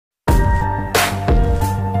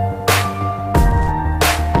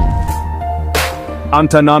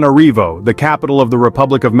Antananarivo, the capital of the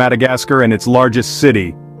Republic of Madagascar and its largest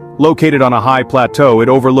city. Located on a high plateau, it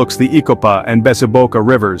overlooks the Ikopa and Besiboka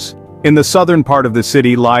rivers. In the southern part of the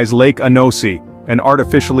city lies Lake Anosi, an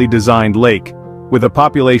artificially designed lake. With a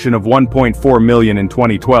population of 1.4 million in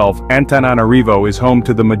 2012, Antananarivo is home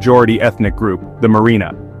to the majority ethnic group, the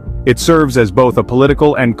Merina. It serves as both a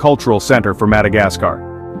political and cultural center for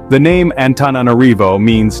Madagascar. The name Antananarivo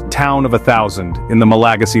means "town of 1,000" in the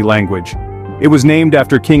Malagasy language. It was named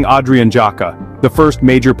after King Adrianjaka, the first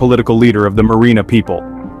major political leader of the Merina people.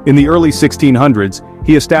 In the early 1600s,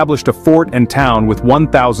 he established a fort and town with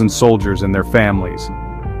 1,000 soldiers and their families.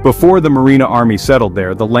 Before the Merina army settled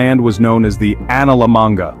there, the land was known as the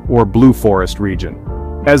Analamanga, or Blue Forest region.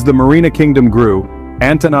 As the Merina kingdom grew,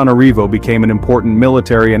 Antananarivo became an important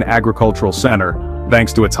military and agricultural center,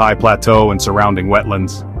 thanks to its high plateau and surrounding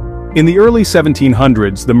wetlands. In the early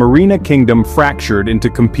 1700s, the Merina kingdom fractured into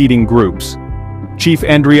competing groups. Chief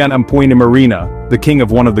Andrianampoinimerina, the king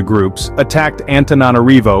of one of the groups, attacked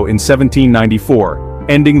Antananarivo in 1794,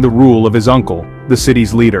 ending the rule of his uncle, the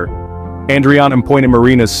city's leader.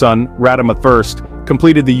 Andrianampoinimerina's son, Radama I,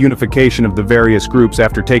 completed the unification of the various groups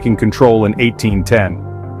after taking control in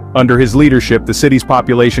 1810. Under his leadership, the city's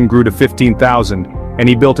population grew to 15,000, and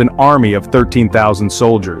he built an army of 13,000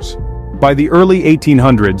 soldiers. By the early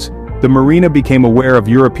 1800s, the Merina became aware of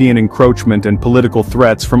European encroachment and political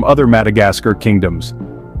threats from other Madagascar kingdoms.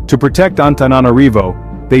 To protect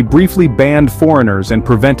Antananarivo, they briefly banned foreigners and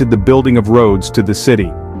prevented the building of roads to the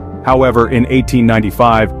city. However, in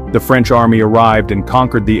 1895, the French army arrived and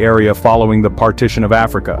conquered the area following the partition of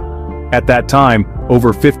Africa. At that time,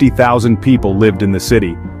 over 50,000 people lived in the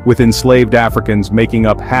city, with enslaved Africans making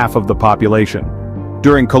up half of the population.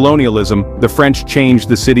 During colonialism, the French changed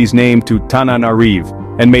the city's name to Tananarive,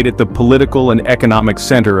 and made it the political and economic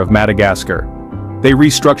center of Madagascar. They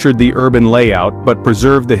restructured the urban layout but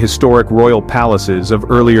preserved the historic royal palaces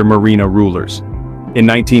of earlier Merina rulers. In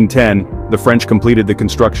 1910, the French completed the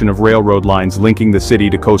construction of railroad lines linking the city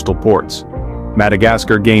to coastal ports.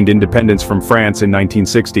 Madagascar gained independence from France in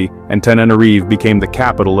 1960, and Tananarive became the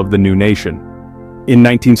capital of the new nation. In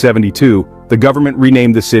 1972, the government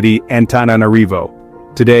renamed the city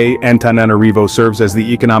Antananarivo. Today, Antananarivo serves as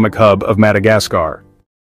the economic hub of Madagascar.